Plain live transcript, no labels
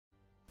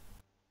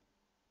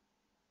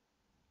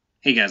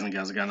Hey guys and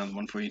gals, I got another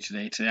one for you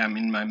today. Today I'm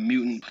in my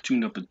mutant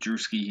platooned up with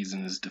Drewski. He's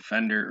in his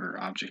defender or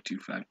object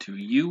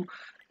 252U,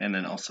 and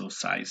then also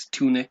size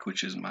Tunic,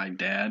 which is my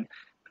dad,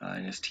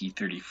 in his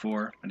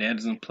T34. My dad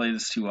doesn't play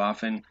this too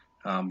often,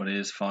 but it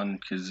is fun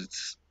because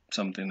it's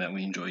something that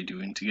we enjoy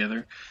doing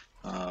together.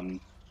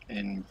 And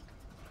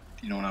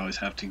you don't always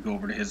have to go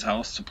over to his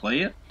house to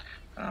play it.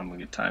 We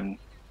get time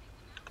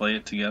to play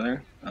it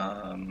together.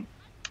 And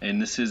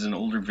this is an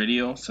older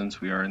video since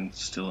we are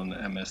still in the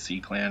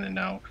MSC clan, and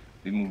now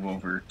we move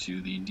over to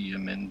the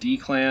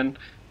DMND clan,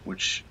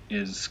 which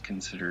is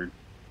considered,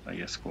 I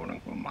guess, quote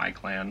unquote, my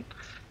clan.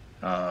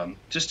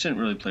 Just didn't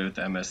really play with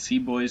the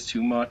MSC boys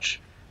too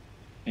much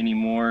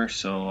anymore,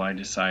 so I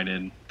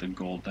decided the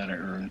gold that I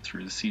earned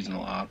through the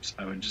seasonal ops,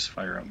 I would just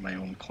fire up my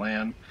own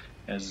clan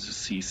as a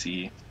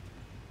CC.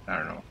 I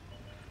don't know.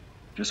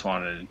 Just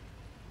wanted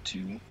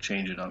to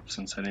change it up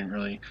since I didn't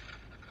really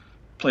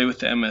play with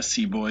the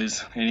MSC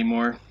boys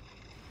anymore.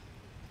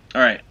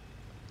 Alright,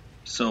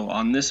 so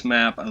on this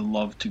map I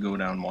love to go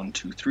down 1,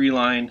 2, 3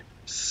 line,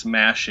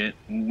 smash it,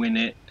 win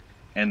it,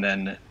 and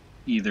then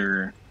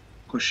either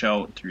push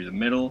out through the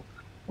middle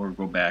or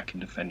go back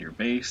and defend your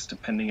base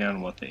depending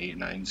on what the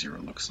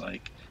 890 looks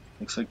like.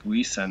 Looks like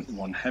we sent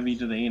one heavy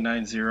to the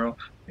 890.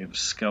 We have a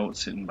scout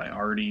sitting by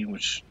Artie,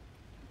 which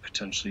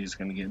potentially is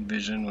going to get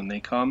vision when they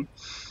come,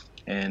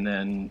 and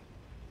then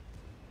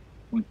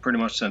we pretty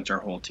much sent our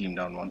whole team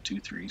down 1,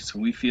 2, 3. So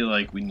we feel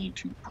like we need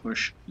to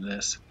push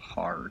this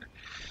hard.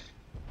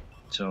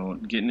 So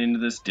getting into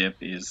this dip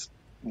is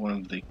one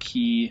of the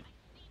key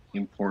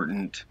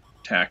important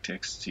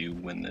tactics to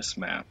win this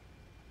map.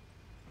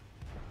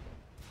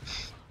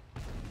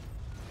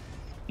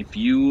 If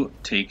you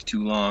take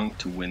too long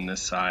to win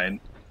this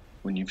side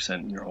when you've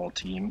sent your whole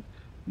team,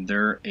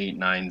 their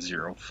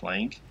 890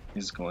 flank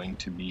is going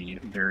to be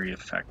very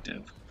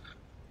effective.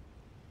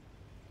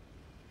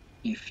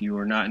 If you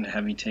are not in a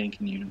heavy tank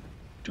and you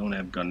don't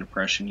have gun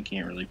depression, you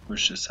can't really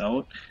push this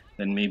out,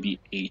 then maybe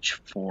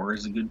H4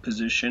 is a good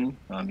position.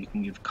 You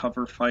can give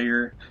cover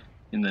fire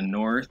in the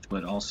north,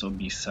 but also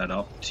be set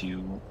up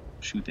to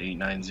shoot the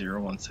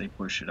 890 once they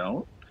push it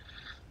out.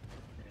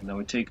 And then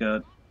we take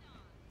a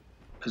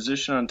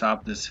position on top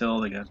of this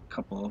hill. They got a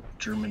couple of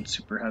German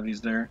super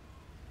heavies there.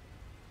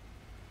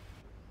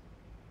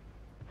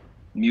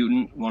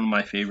 Mutant, one of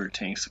my favorite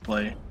tanks to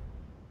play.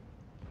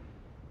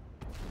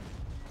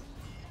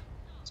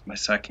 My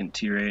second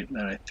tier 8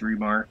 that I 3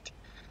 marked.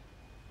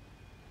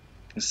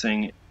 This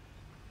thing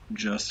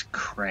just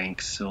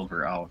cranks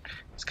silver out.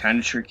 It's kind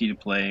of tricky to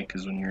play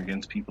because when you're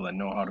against people that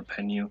know how to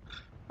pen you,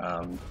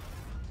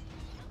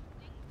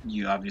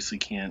 you obviously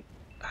can't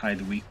hide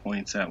the weak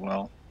points that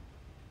well,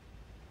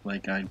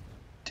 like I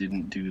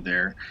didn't do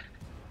there.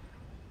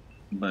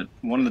 But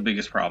one of the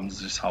biggest problems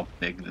is just how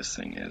big this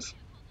thing is.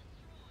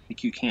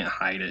 Like, you can't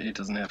hide it. It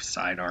doesn't have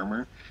side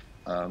armor,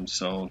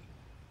 so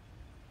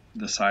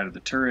the side of the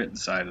turret, the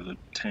side of the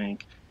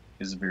tank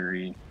is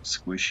very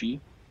squishy,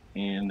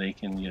 and they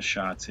can get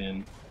shots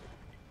in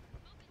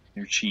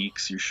your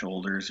cheeks, your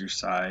shoulders, your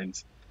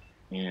sides,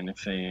 and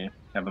if they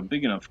have a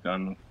big enough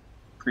gun,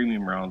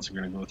 premium rounds are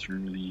going to go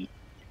through the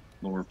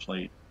lower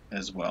plate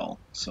as well.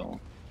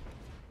 So,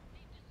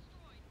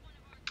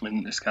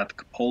 and it's got the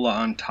cupola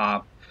on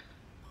top,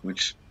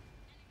 which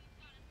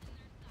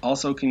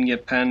also can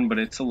get penned, but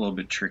it's a little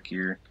bit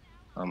trickier.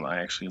 I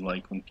actually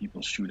like when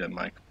people shoot at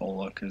my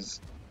cupola because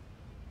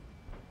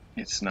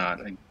it's not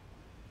an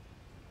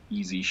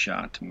easy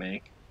shot to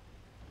make.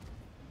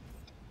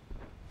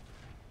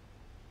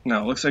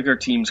 Now, it looks like our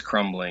team's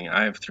crumbling.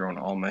 I have thrown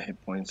all my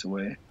hit points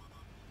away.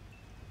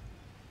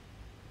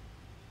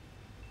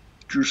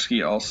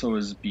 Drewski also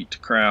is beat to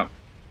crap,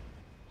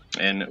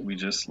 and we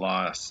just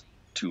lost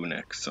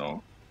Tunic,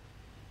 so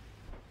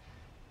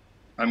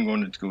I'm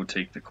going to go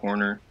take the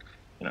corner,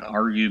 and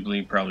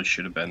arguably probably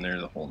should have been there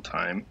the whole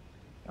time.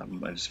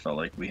 I just felt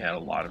like we had a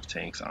lot of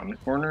tanks on the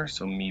corner,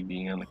 so me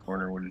being on the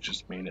corner would have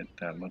just made it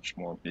that much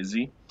more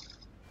busy.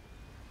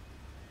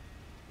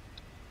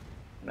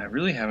 And I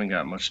really haven't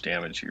got much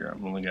damage here.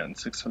 I've only gotten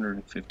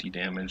 650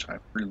 damage.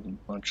 I've pretty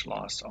much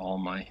lost all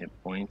my hit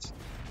points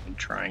in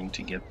trying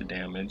to get the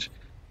damage.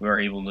 We are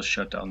able to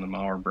shut down the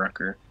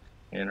Mauerbrecher,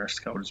 and our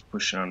scout is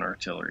pushing on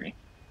artillery.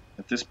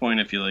 At this point,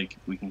 I feel like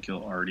if we can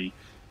kill Artie,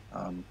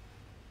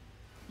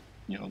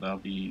 that'll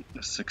be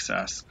a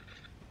success.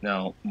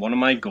 Now, one of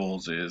my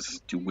goals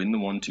is to win the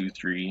 1, 2,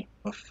 3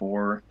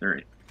 before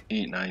their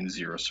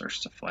 890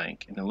 starts to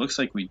flank, and it looks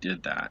like we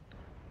did that.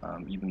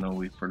 Even though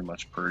we pretty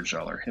much purged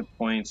all our hit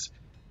points,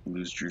 we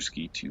lose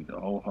Drewski to the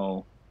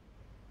Ho-Ho.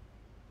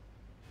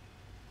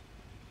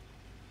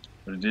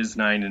 But it is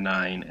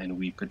 9-9, and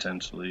we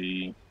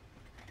potentially...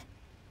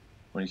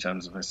 How many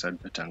times have I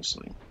said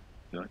potentially?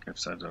 I feel like I've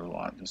said it a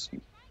lot this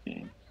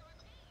game.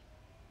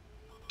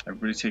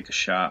 Everybody take a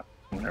shot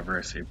whenever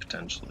I say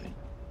potentially.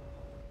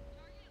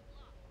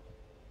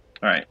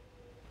 Alright.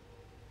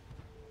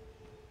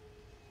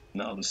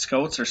 Now the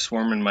scouts are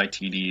swarming my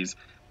TDs.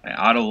 I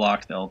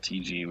auto-locked the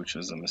LTG, which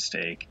was a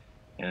mistake,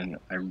 and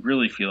I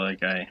really feel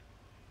like I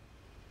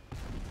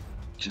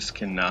just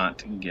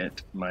cannot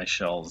get my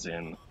shells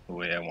in the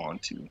way I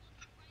want to.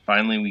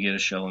 Finally, we get a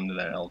shell into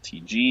that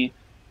LTG,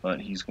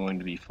 but he's going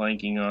to be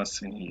flanking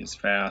us, and he is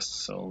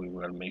fast, so we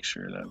got to make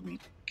sure that we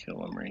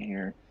kill him right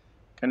here.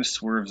 Kind of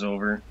swerves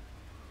over.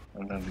 I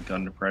don't have the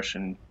gun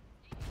depression.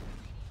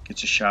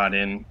 Gets a shot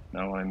in.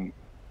 Now I'm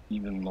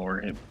even lower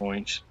hit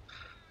points.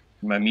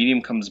 My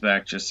medium comes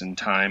back just in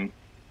time.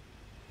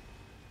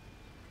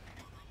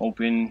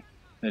 Hoping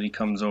that he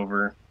comes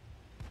over.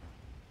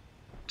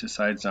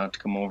 Decides not to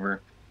come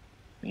over.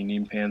 The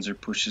Indian Panzer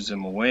pushes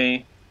him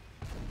away.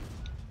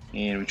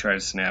 And we try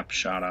to snap a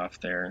shot off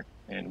there.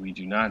 And we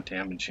do not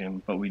damage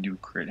him, but we do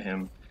crit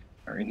him.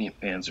 Our Indian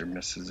Panzer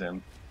misses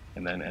him.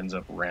 And then ends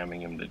up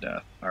ramming him to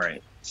death.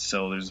 Alright,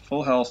 so there's a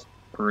full health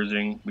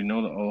purging. We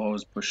know the OHO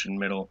is pushing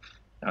middle.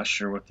 Not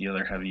sure what the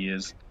other heavy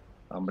is.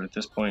 But at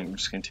this point, we're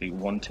just going to take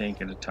one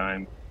tank at a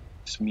time.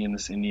 Just me and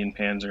this Indian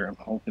Panzer. I'm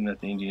hoping that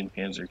the Indian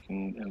Panzer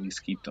can at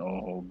least keep the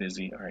OHO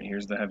busy. Alright,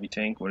 here's the heavy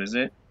tank. What is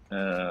it?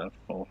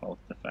 Full health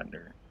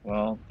defender.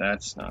 Well,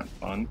 that's not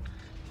fun.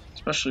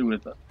 Especially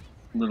with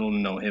little to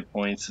no hit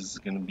points, this is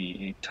going to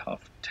be a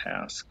tough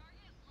task.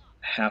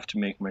 I have to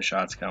make my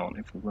shots count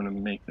if we're going to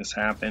make this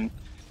happen.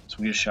 So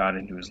we get a shot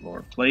into his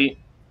lower plate.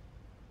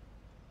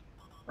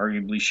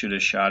 Arguably should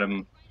have shot him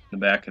in the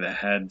back of the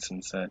head,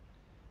 since that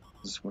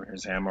is where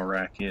his ammo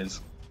rack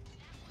is.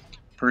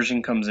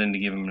 Pershing comes in to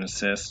give him an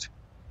assist,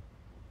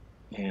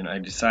 and I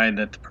decide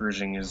that the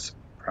Pershing is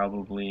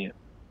probably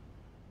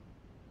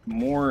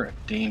more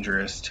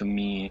dangerous to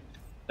me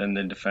than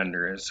the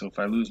defender is. So if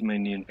I lose my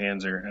Indian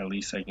Panzer, at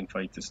least I can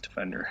fight this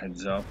defender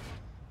heads up.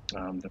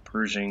 The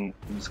Pershing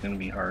is going to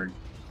be hard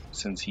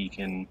since he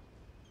can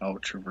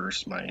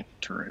out-traverse my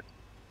turret.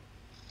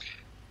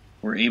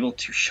 We're able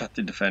to shut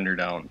the defender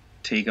down,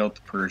 take out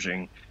the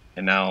Pershing,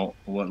 and now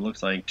what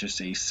looked like just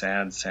a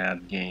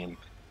sad game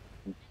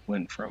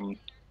went from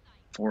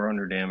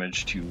 400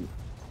 damage to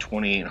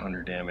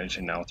 2800 damage,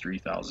 and now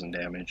 3000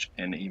 damage,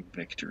 and a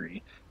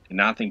victory. Did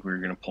not think we were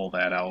going to pull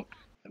that out.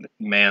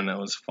 Man, that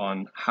was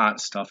fun.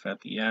 Hot stuff at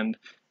the end,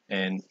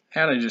 and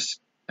had I just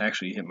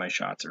actually hit my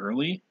shots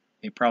early,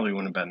 it probably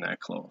wouldn't have been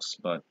that close.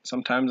 But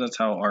sometimes that's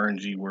how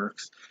RNG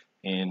works,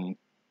 and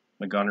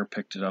my gunner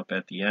picked it up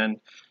at the end.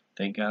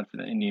 Thank God for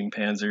the Indian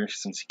Panzer,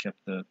 since he kept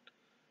the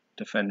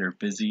defender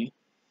busy.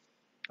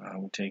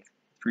 We take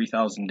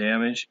 3000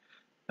 damage,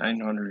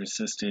 900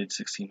 assisted,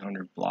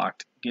 1600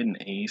 blocked, get an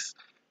ace,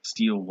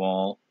 steel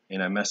wall,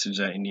 and I messaged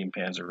that Indian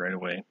Panzer right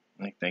away.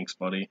 Like, thanks,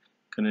 buddy.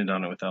 Couldn't have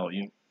done it without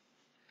you.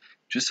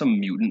 Just some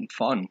mutant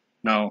fun.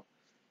 Now,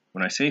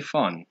 when I say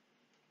fun,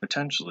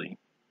 potentially,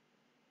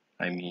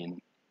 I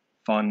mean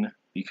fun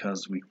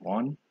because we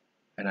won,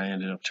 and I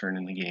ended up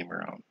turning the game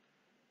around.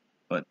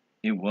 But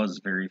it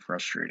was very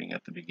frustrating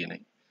at the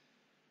beginning.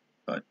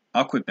 But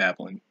I'll quit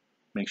babbling.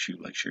 Make sure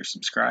you like, share,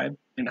 subscribe,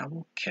 and I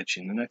will catch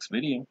you in the next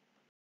video.